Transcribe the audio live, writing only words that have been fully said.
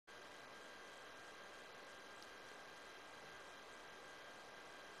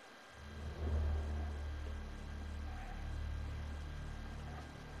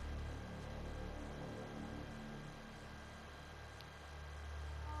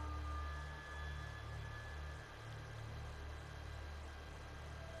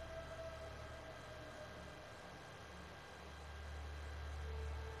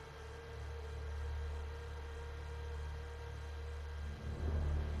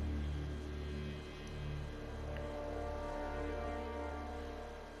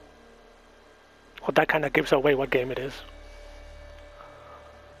Well, that kind of gives away what game it is.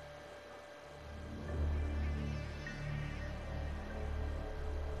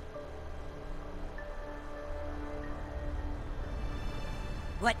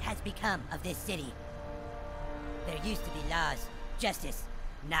 What has become of this city? There used to be laws, justice,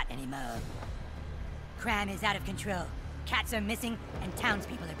 not anymore. Crime is out of control. Cats are missing, and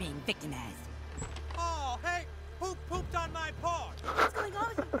townspeople are being victimized. Oh, hey! Who pooped on my paw? What's going on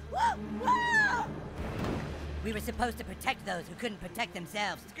with you? Whoa! Whoa! We were supposed to protect those who couldn't protect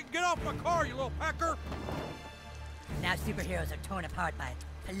themselves. Get off my car, you little pecker! Now superheroes are torn apart by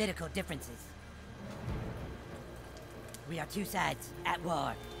political differences. We are two sides at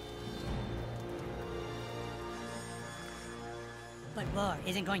war. But war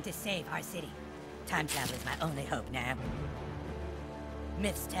isn't going to save our city. Time travel is my only hope now.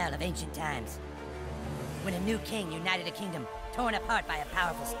 Myths tell of ancient times, when a new king united a kingdom torn apart by a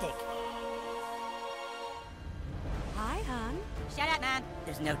powerful stick. Hi, hon. Shut up, Mom.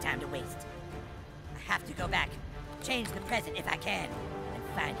 There's no time to waste. I have to go back, change the present if I can, and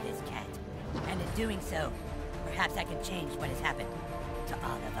find this cat. And in doing so, perhaps I can change what has happened to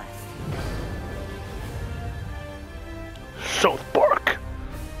all of us. South Park.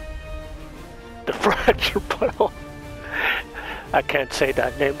 The fracture puddle. I can't say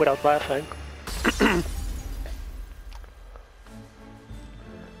that name without laughing.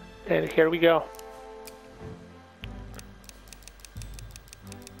 And here we go.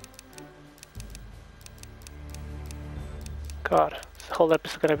 God, this whole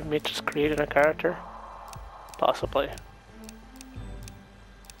episode gonna be me just creating a character? Possibly.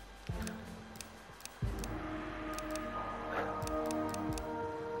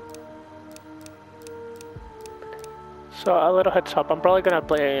 So a little heads up, I'm probably gonna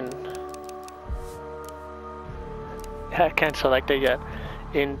play in... I can't select it yet.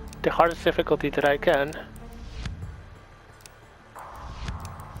 In the hardest difficulty that I can.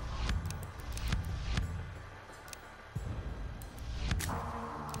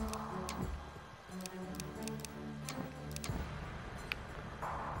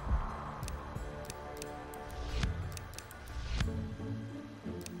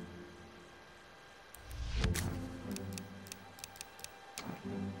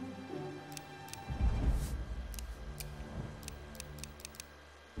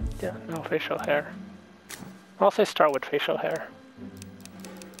 Yeah, no facial hair. I'll say start with facial hair.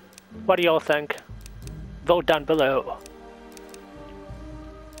 What do y'all think? Vote down below.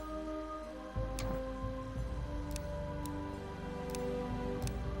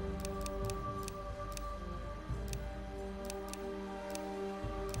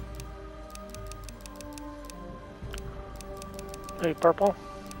 Maybe purple?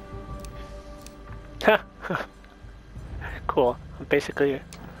 Cool. I'm basically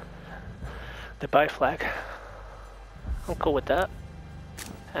the buy flag. I'm cool with that.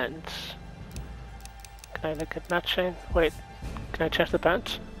 And can I look at matching? Wait, can I change the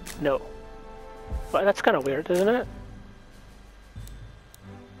pants? No. Well, that's kind of weird, isn't it?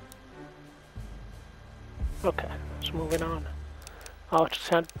 Okay, so moving on. I'll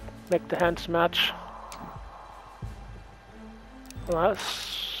just make the hands match.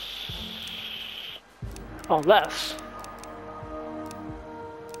 Unless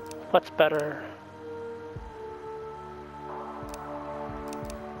what's better?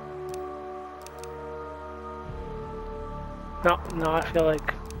 No, I feel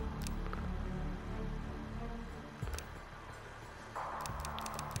like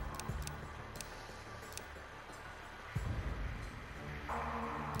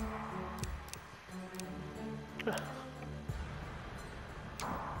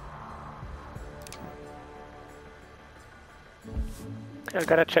I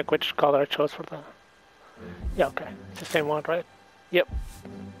gotta check which color I chose for the... Yeah, okay. It's the same one, right? Yep.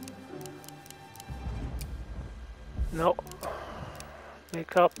 No.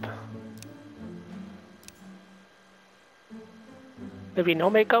 Makeup. Maybe no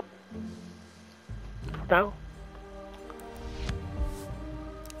makeup? No?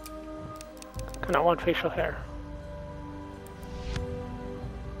 Kinda want facial hair.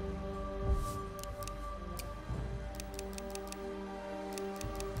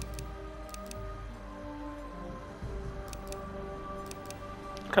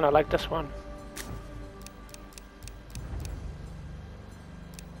 Kinda like this one.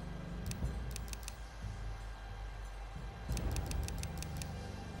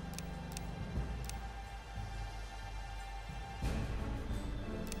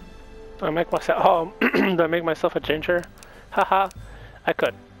 Do I make myself, do I make myself a ginger? Haha, I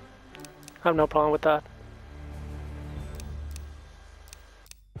could. I have no problem with that.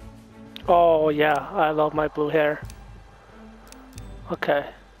 Oh yeah, I love my blue hair. Okay.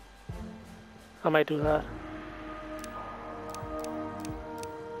 I might do that.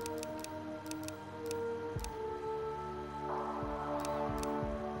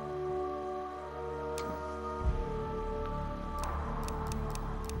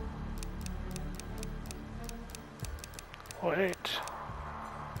 Wait.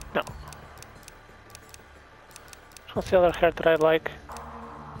 No. What's the other hair that I like?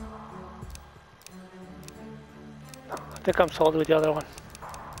 I think I'm sold with the other one.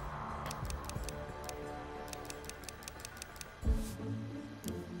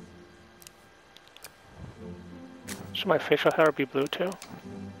 Should my facial hair be blue too?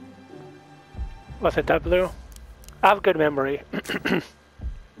 Was it that blue? I have good memory.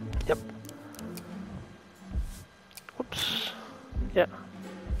 Yep. Whoops. Yeah.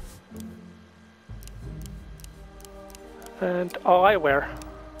 And all eyewear.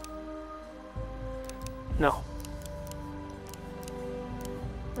 No.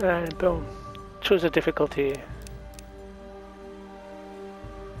 And boom. Choose a difficulty.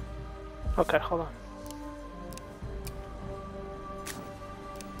 Okay, hold on.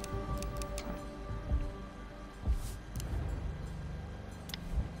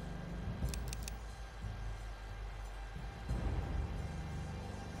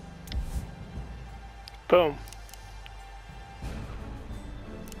 Boom.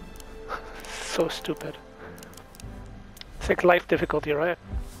 So stupid. It's like life difficulty, right?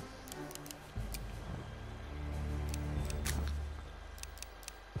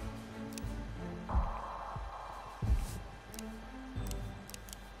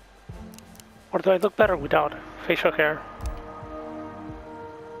 Or do I look better without facial hair?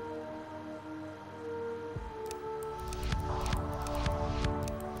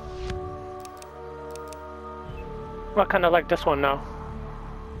 I kind of like this one now.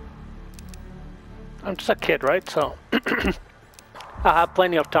 I'm just a kid, right? So I have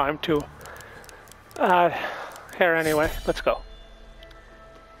plenty of time to add hair anyway. Let's go.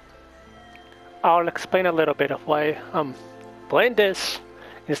 I'll explain a little bit of why I'm playing this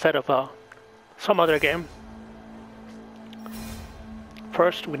instead of some other game.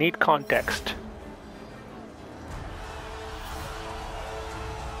 First, we need context.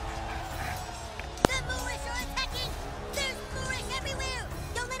 The Moorish are attacking! There's Moorish everywhere!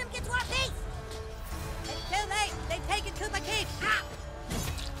 Don't let them get to our base! It's too late! They've taken Kupa King! Ah!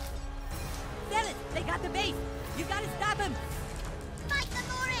 Zealot, they got the base! You gotta stop them! Fight the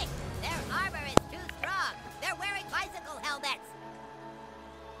Moorish! Their armor is too strong! They're wearing bicycle helmets!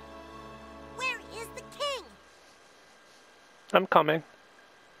 Where is the king? I'm coming.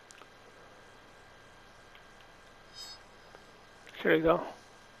 Here you go.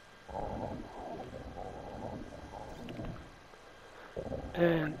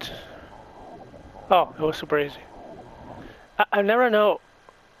 And oh, it was super easy. I never know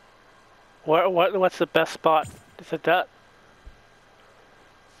what's the best spot. Is it that?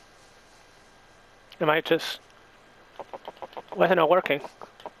 Am I just? Why is it not working?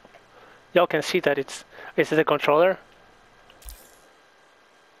 Y'all can see that it's. Is it the controller?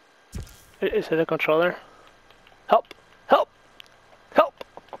 Is it the controller? Help! Help! Help!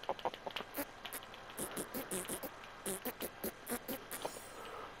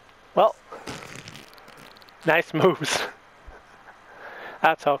 Well, nice moves.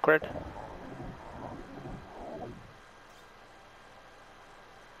 That's awkward.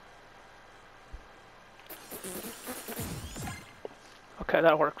 Okay,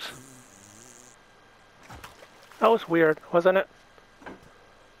 that works. That was weird, wasn't it?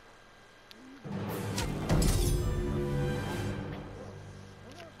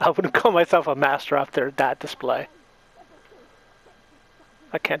 I wouldn't call myself a master after that display.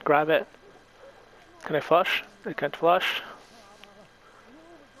 I can't grab it. Can I flush? I can't flush.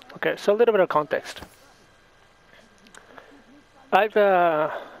 Okay, so a little bit of context. I've,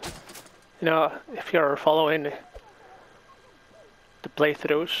 you know, if you're following the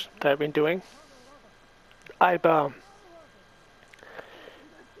playthroughs that I've been doing, I've been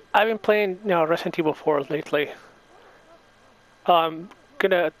playing, you know, Resident Evil 4 lately. I'm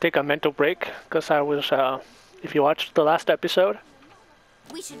gonna take a mental break because I was, if you watched the last episode.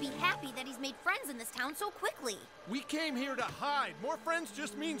 We should be happy that he's made friends in this town so quickly. We came here to hide. More friends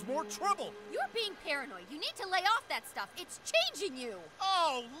just means more trouble. You're being paranoid. You need to lay off that stuff. It's changing you.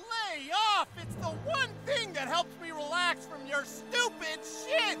 Oh, lay off! It's the one thing that helps me relax from your stupid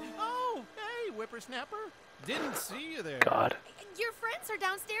shit! Oh, hey, whippersnapper. Didn't see you there. God. Your friends are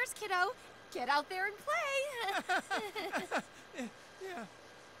downstairs, kiddo. Get out there and play. Yeah.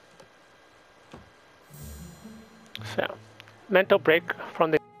 So, mental break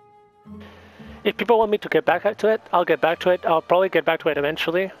from the people want me to get back to it, I'll get back to it. I'll probably get back to it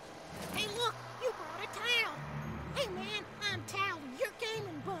eventually. Hey, look, you brought a towel. Hey, man, I'm Tal, your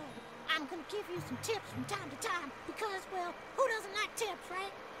gaming bud. I'm gonna give you some tips from time to time because, well, who doesn't like tips,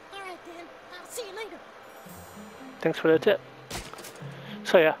 right? All right, then. I'll see you later. Thanks for the tip.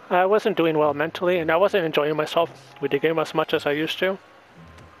 So yeah, I wasn't doing well mentally, and I wasn't enjoying myself with the game as much as I used to.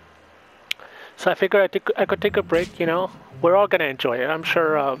 So I figured I could take a break, you know? We're all gonna enjoy it. I'm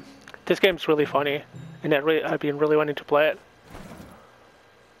sure this game's really funny, and I've been really wanting to play it.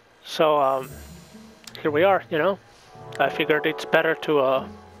 So here we are, you know? I figured it's better to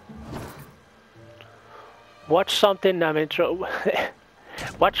watch something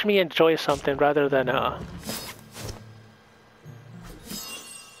watch me enjoy something rather than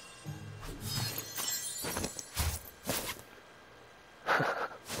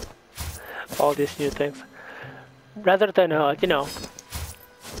all these new things, rather than you know,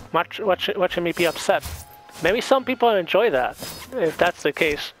 watching me be upset. Maybe some people enjoy that. If that's the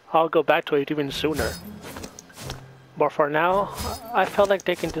case, I'll go back to it even sooner. But for now, I felt like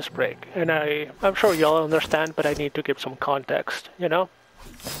taking this break, and I'm sure y'all understand, but I need to give some context, you know?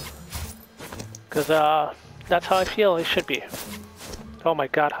 Because that's how I feel it should be. Oh my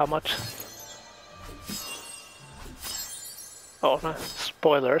god, how much? Oh, no.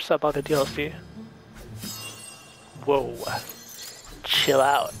 Spoilers about the DLC. Whoa. Chill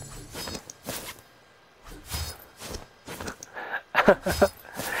out.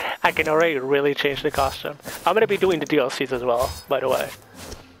 I can already really change the costume. I'm gonna be doing the DLCs as well, by the way.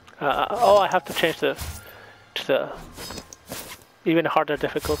 Oh, I have to change to the even harder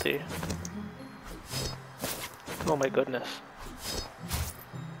difficulty. Oh my goodness.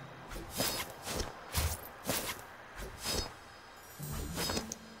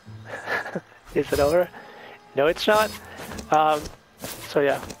 Is it over? No, it's not. So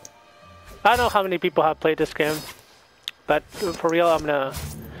yeah. I don't know how many people have played this game, but for real, I'm gonna...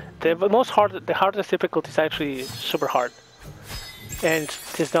 The hardest difficulty is actually super hard. And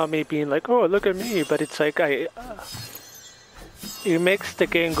it's not me being like, oh, look at me, but it's like it makes the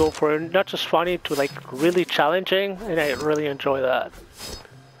game go for not just funny to like really challenging, and I really enjoy that.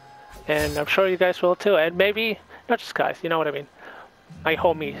 And I'm sure you guys will too, and maybe, not just guys, you know what I mean, my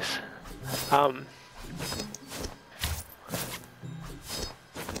homies. I'm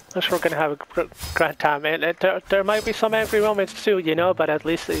sure we're gonna have a grand time, and there might be some angry moments too, you know, but at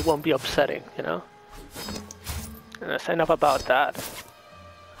least it won't be upsetting, you know? And that's enough about that.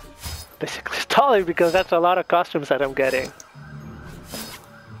 Basically stalling because that's a lot of costumes that I'm getting.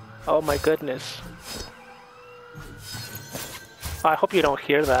 Oh my goodness. I hope you don't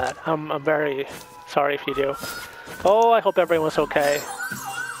hear that. I'm very sorry if you do. Oh, I hope everyone's okay.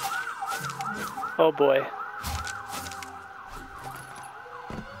 Oh boy.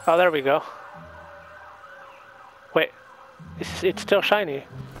 Oh, there we go. Wait, it's still shiny.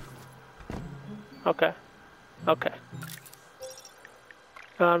 Okay, okay.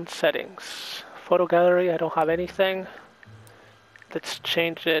 Settings. Photo gallery, I don't have anything. Let's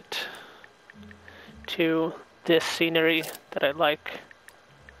change it to this scenery that I like.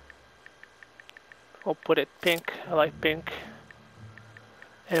 We'll put it pink, I like pink.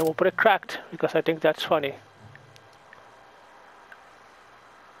 And we'll put it cracked, because I think that's funny.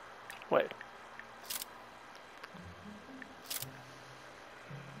 Wait.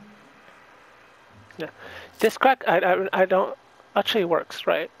 Yeah, this crack I don't actually works,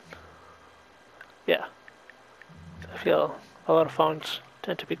 right? Yeah, I feel a lot of fonts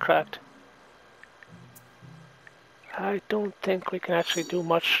tend to be cracked. I don't think we can actually do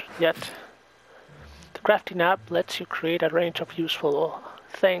much yet. The crafting app lets you create a range of useful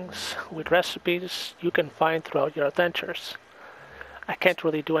things with recipes you can find throughout your adventures. I can't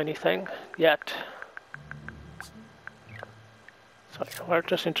really do anything yet. So we're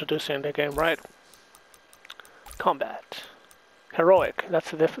just introducing the game, right? Combat. Heroic.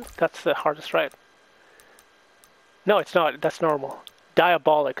 That's the hardest, right? No, it's not. That's normal.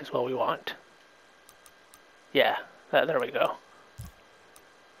 Diabolic is what we want. Yeah, there we go.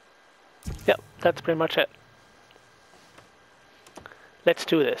 Yep, that's pretty much it. Let's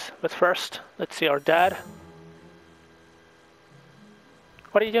do this. But first, let's see our dad.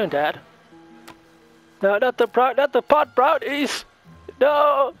 What are you doing, Dad? No, not the pot brownies!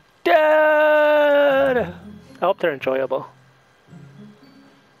 No! Dad! I hope they're enjoyable.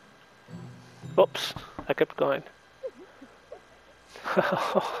 Oops, I kept going.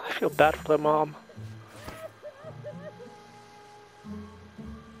 I feel bad for the mom.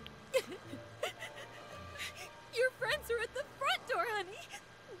 Your friends are at the front door, honey.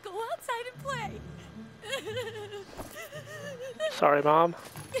 Go outside and play. Sorry, Mom.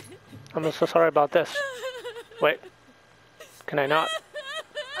 I'm so sorry about this. Wait. Can I not?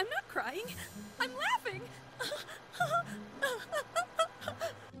 I'm not crying. I'm laughing.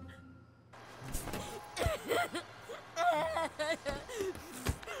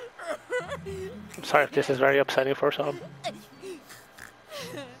 I'm sorry if this is very upsetting for some.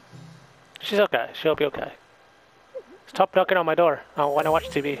 She's okay. She'll be okay. Stop knocking on my door. I want to watch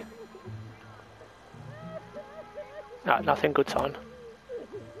TV. No, nothing good's on.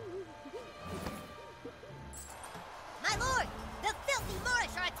 My lord, the filthy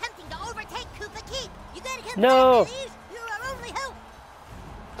Moorish are attempting to overtake Kupa Keep. You gotta come No. back, please. You're our only hope.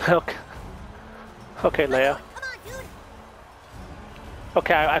 Okay. Okay, My Leia. lord, come on, dude.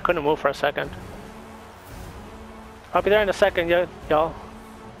 Okay, I couldn't move for a second. I'll be there in a second, y'all.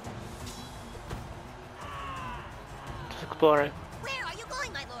 Just exploring. Where are you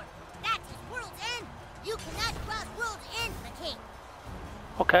going, my lord? That is World's End. You cannot cross World's End, the king.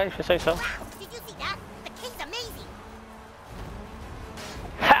 Okay, if you say so. Wow, did you see that? The king's amazing.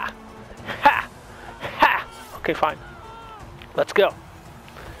 Ha! Ha! Ha! Okay, fine. Let's go.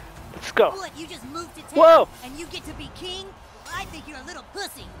 Let's go. What, you just moved to town Whoa! and you get to be king? I think you're a little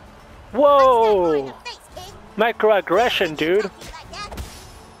pussy. Whoa! Face, king. Microaggression, dude. Talk to you like that.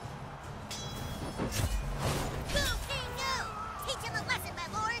 Go, king, go. Teach him a lesson, my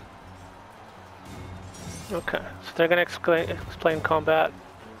lord. Okay, so they're gonna explain combat.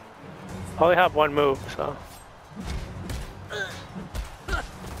 I only have one move, so. All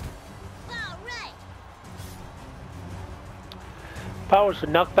right. Powers of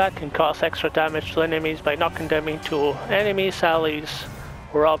knockback can cause extra damage to enemies by knocking them into enemies, allies,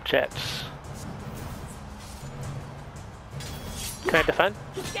 or objects. Can I defend?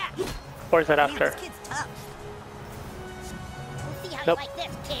 Or is that after? This kid's tough. We'll see how Nope. you like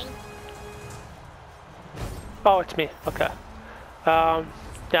this, king. Oh, it's me. Okay.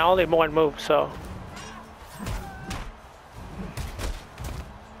 Yeah, only one move, so.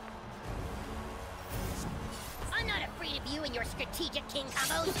 I'm not afraid of you and your strategic king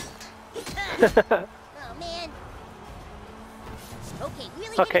combos. Oh, man. Okay,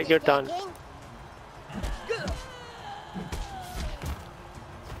 really? Okay, get you're this way, done. King?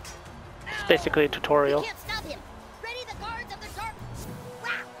 It's basically a tutorial. You can't stop him. Ready the guards of the dark. Wow,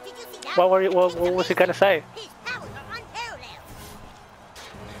 did you see that? What was he gonna say? His powers are unparalleled.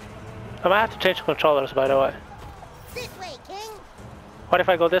 I might have to change the controllers, by the way. This way, king. What if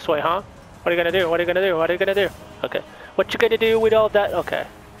I go this way, huh? What are you gonna do? What are you gonna do? What are you gonna do? Okay. What you gonna do with all that? Okay.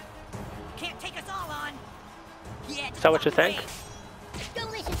 Can't take us all on. Yeah, Is that what you think?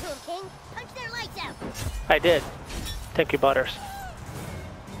 don't listen to him, king. Punch their lights out. I did. Thank you, Butters.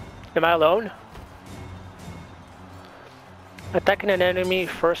 Am I alone? Attacking an enemy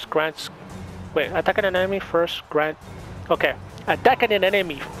first grants... Wait, attacking an enemy first grant... Okay. Attacking an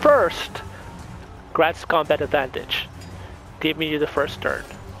enemy first grants combat advantage. Giving you the first turn.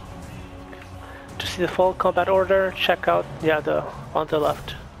 To see the full combat order, check out... Yeah, on the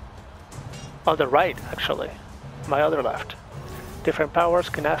left. On the right, actually. My other left. Different powers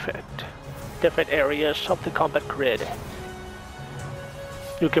can affect different areas of the combat grid.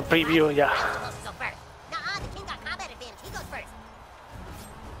 You can preview, yeah. Supposed to go first. Nuh-uh, the king got combat advantage. He goes first.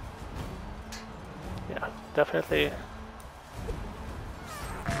 Yeah, definitely.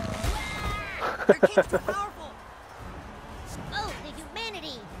 Your king's too powerful. Oh, the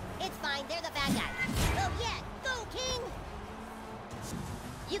humanity. It's fine. They're the bad guys. Oh, yeah. Go, king.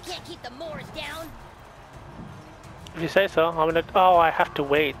 You can't keep the Moors down. If you say so, I'm gonna... Oh, I have to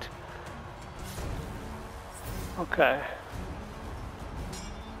wait. Okay.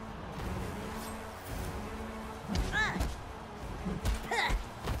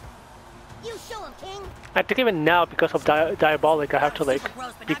 You show him, king. I think even now, because of Diabolic, I have to, like,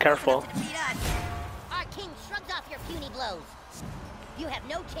 be careful. Our king shrugs off your puny blows. You have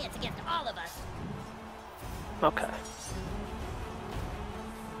no chance against all of us. Okay.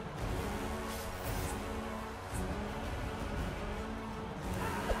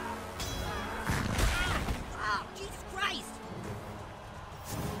 Oh, Jesus Christ!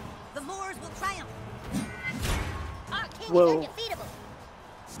 The Moors will triumph. Our king Whoa. is undefeatable.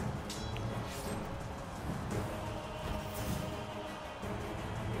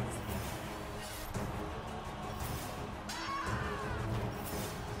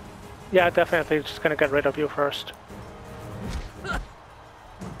 Yeah, definitely just gonna get rid of you first.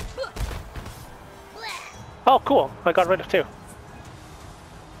 Oh, cool. I got rid of two.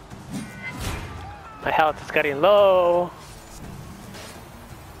 My health is getting low.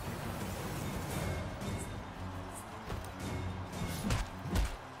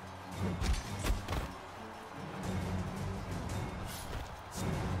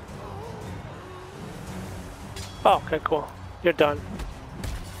 Oh, okay, cool. You're done.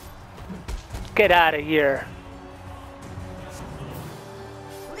 Get out of here.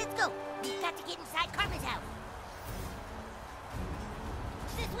 Let's go. We've got to get inside Karma's house.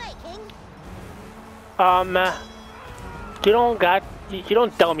 This way, King. You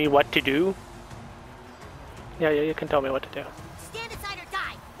don't tell me what to do. Yeah, you can tell me what to do. Stand aside or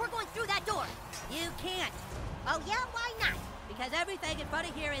die. We're going through that door. You can't. Oh yeah, why not? Because everything in front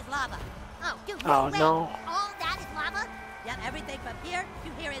of here is lava. Oh, dude, Oh, way. no. All that is lava? Yeah, everything from here to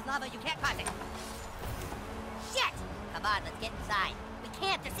here is lava. You can't cross it. Shit! Come on, let's get inside. We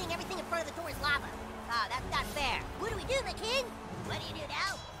can't. They're saying everything in front of the door is lava. Oh, that's not fair. What do we do, the king? What do you do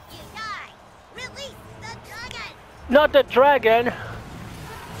now? You die. Release the dragon! Not the dragon! A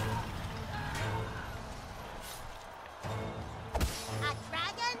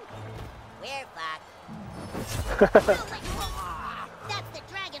dragon? We're fucked. That's the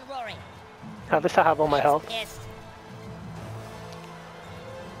dragon roaring. At least I have all my health. Pissed.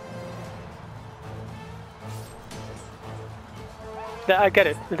 Yeah, I get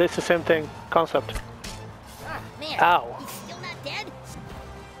it. It's the same thing. Concept. Oh, man. Ow. He's still not dead?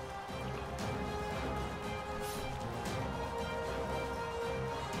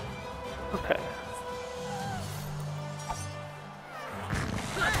 Okay.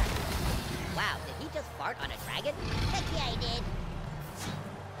 Wow, did he just fart on a dragon? Heck yeah, he did.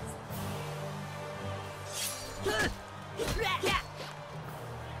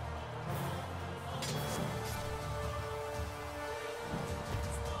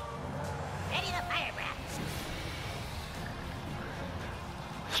 Ready to fire breath.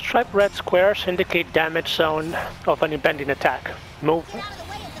 Striped red squares indicate damage zone of any bending attack. Move Get out of the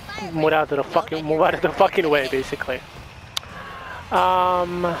way of the fire move out of the fucking move out of the fucking way, basically.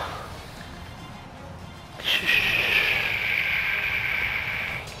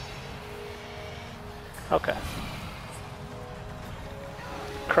 Okay.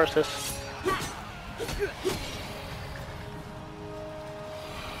 Curses.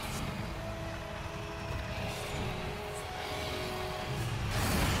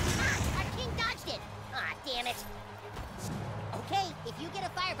 Our king dodged it! Aw, damn it. Okay, if you get a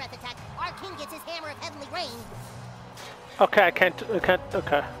fire breath attack, our king gets his hammer of heavenly rain. Okay, I can't, okay.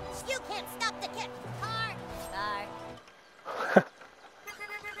 You can't stop the kid! Car!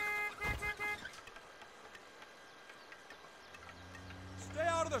 Stay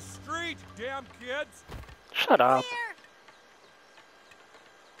out of the street, damn kids! Shut up. Clear!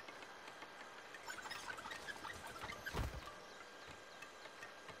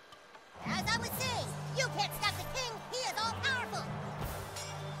 As I was saying, you can't stop the king! He is all powerful!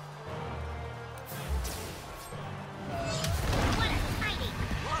 What a tiny!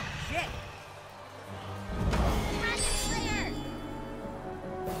 Whoa, shit! Dragon Slayer!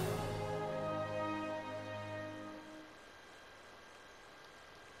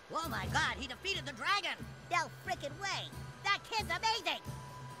 Oh my god, he defeated the dragon! No frickin' way! That kid's amazing!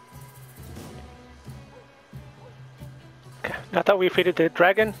 Okay. I thought we defeated the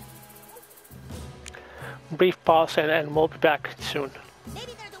dragon. Brief pause and we'll be back soon.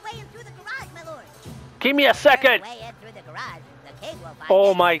 Maybe there's a way in through the garage, my lord! Give me a second! Way in through the garage. The king will find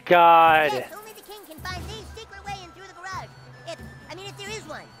Oh it. my god. Yes, only the king can find the secret way in through the garage. If there is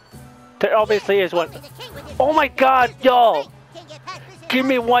one. There obviously is one. Only the king with his Oh my great god, wisdom yo! and strength can get past this Give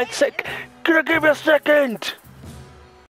me impossible 1 sec. Give me a second!